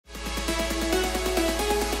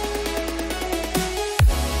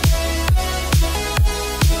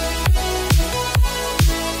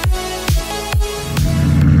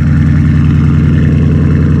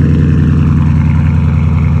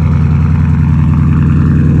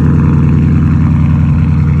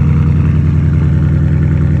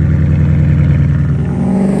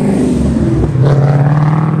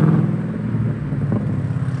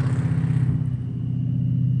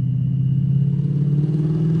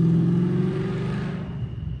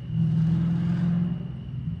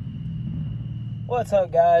What's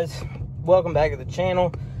up, guys? Welcome back to the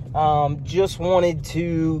channel. Just wanted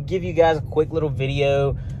to give you guys a quick little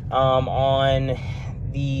video on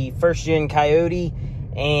the first gen Coyote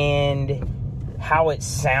and how it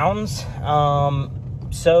sounds.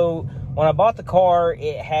 So when I bought the car,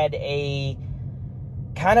 it had a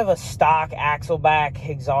kind of a stock axleback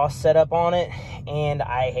exhaust setup on it, and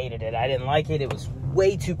I hated it. I didn't like it. It was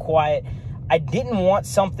way too quiet. I didn't want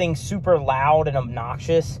something super loud and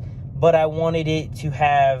obnoxious, but I wanted it to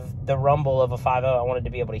have the rumble of a 5.0. I wanted to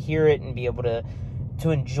be able to hear it and be able to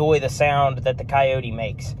enjoy the sound that the Coyote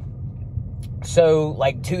makes. So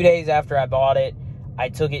like 2 days after I bought it, I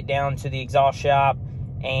took it down to the exhaust shop,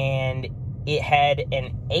 and it had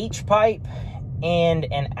an Xpipe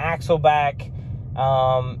and an axleback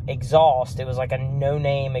exhaust. It was like a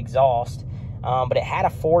no-name exhaust, but it had a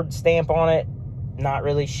Ford stamp on it. Not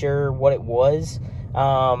really sure what it was,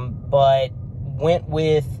 but went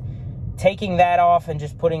with taking that off and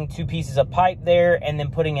just putting 2 pieces of pipe there, and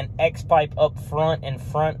then putting an Xpipe up front in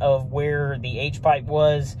front of where the H-pipe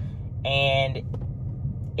was, and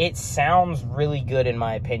it sounds really good in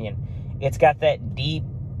my opinion. It's got that deep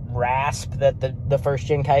rasp that the first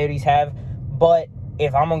gen Coyotes have, but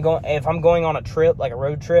if I'm going on a trip, like a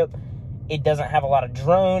road trip, it doesn't have a lot of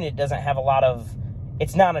drone. It doesn't have a lot of,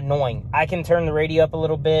 it's not annoying. I can turn the radio up a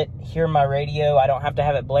little bit, hear my radio. I don't have to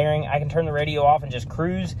have it blaring. I can turn the radio off and just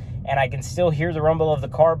cruise, and I can still hear the rumble of the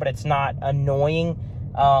car, but it's not annoying.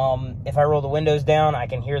 If I roll the windows down, I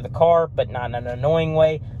can hear the car, but not in an annoying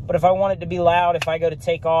way. But if I want it to be loud, if I go to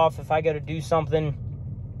take off, if I go to do something,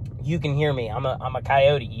 you can hear me. I'm a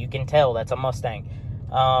Coyote. You can tell that's a Mustang.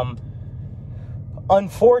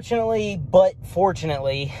 Unfortunately, but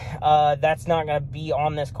fortunately, that's not going to be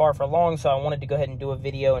on this car for long, so I wanted to go ahead and do a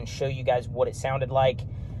video and show you guys what it sounded like,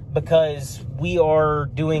 because we are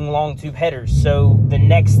doing long tube headers. So the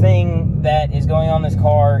next thing that is going on this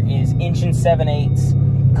car is 1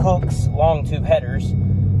 7/8 Cook's long tube headers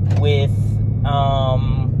with,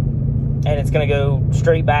 and it's going to go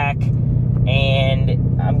straight back, and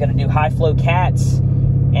I'm going to do high flow cats,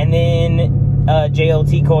 and then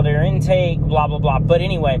JLT cold air intake, blah blah blah. But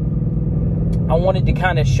anyway, I wanted to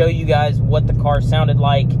kind of show you guys what the car sounded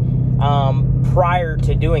like prior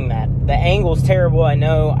to doing that. The angle's terrible, I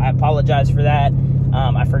know. I apologize for that.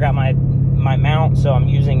 I forgot my mount, so I'm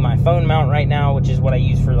using my phone mount right now, which is what I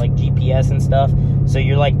use for like GPS and stuff. So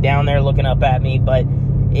you're like down there looking up at me, but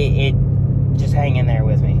it just hang in there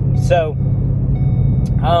with me. So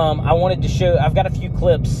I wanted to show, I've got a few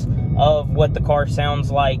clips of what the car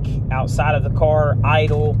sounds like outside of the car,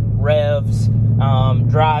 idle, revs,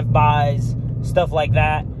 drive-bys, stuff like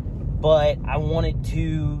that. But I wanted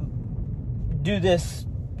to do this,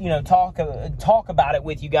 you know, talk about it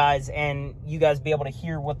with you guys, and you guys be able to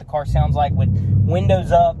hear what the car sounds like with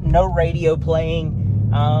windows up, no radio playing.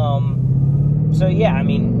 So yeah, I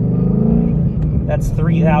mean, that's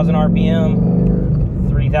 3,000 RPM,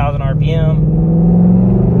 3,000 RPM,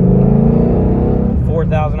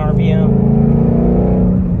 4,000 RPM,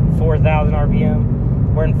 4,000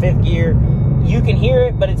 RPM. We're in 5th gear. You can hear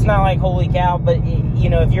it, but it's not like holy cow. But you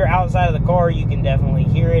know, if you're outside of the car, you can definitely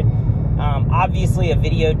hear it. Obviously, a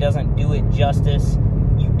video doesn't do it justice.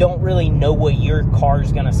 You don't really know what your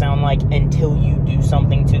car's gonna sound like until you do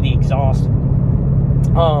something to the exhaust.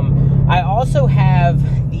 I also have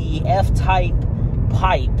the F-type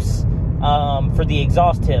pipes for the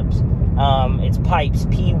exhaust tips. It's Pypes,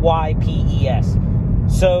 P-Y-P-E-S.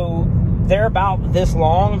 So they're about this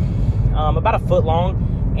long, about a foot long,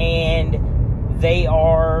 and they've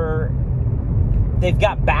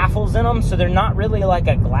got baffles in them, so they're not really like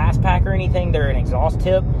a glass pack or anything. They're an exhaust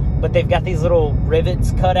tip, but they've got these little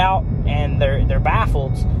rivets cut out, and they're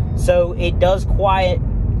baffled. So it does quiet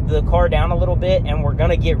the car down a little bit, and we're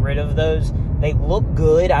gonna get rid of those. They look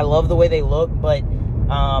good. I love the way they look, but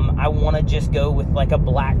I want to just go with like a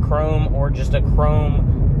black chrome or just a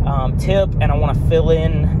chrome tip, and I want to fill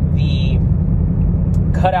in the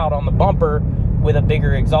cutout on the bumper with a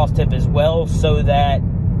bigger exhaust tip as well, so that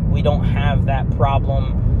we don't have that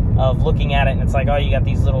problem of looking at it and it's like, oh, you got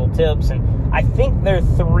these little tips. And I think they're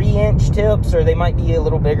 3-inch tips, or they might be a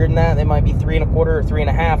little bigger than that. They might be 3 1/4 or 3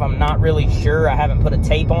 1/2. I'm not really sure. I haven't put a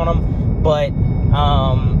tape on them, but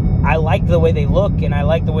I like the way they look, and I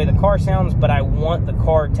like the way the car sounds, but I want the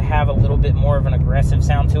car to have a little bit more of an aggressive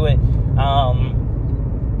sound to it.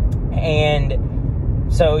 And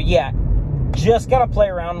so, yeah, just gonna play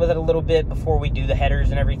around with it a little bit before we do the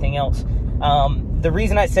headers and everything else. The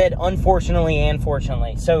reason I said unfortunately and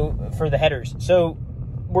fortunately, so for the headers, so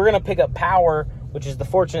we're gonna pick up power, which is the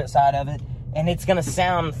fortunate side of it, and it's gonna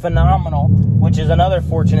sound phenomenal which is another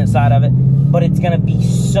fortunate side of it, but it's going to be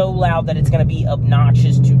so loud that it's going to be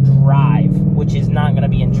obnoxious to drive, which is not going to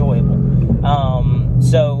be enjoyable.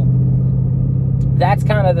 So that's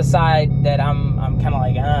kind of the side that I'm kind of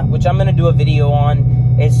like, which I'm going to do a video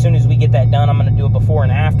on as soon as we get that done. I'm going to do a before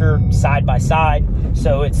and after, side by side.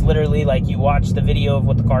 So it's literally like you watch the video of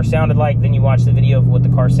what the car sounded like, then you watch the video of what the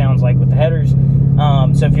car sounds like with the headers.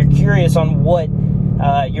 So if you're curious on what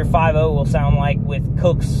your 5.0 will sound like with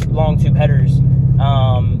Cook's long tube headers,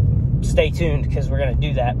 stay tuned, because we're going to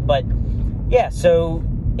do that. But yeah, so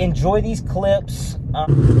enjoy these clips.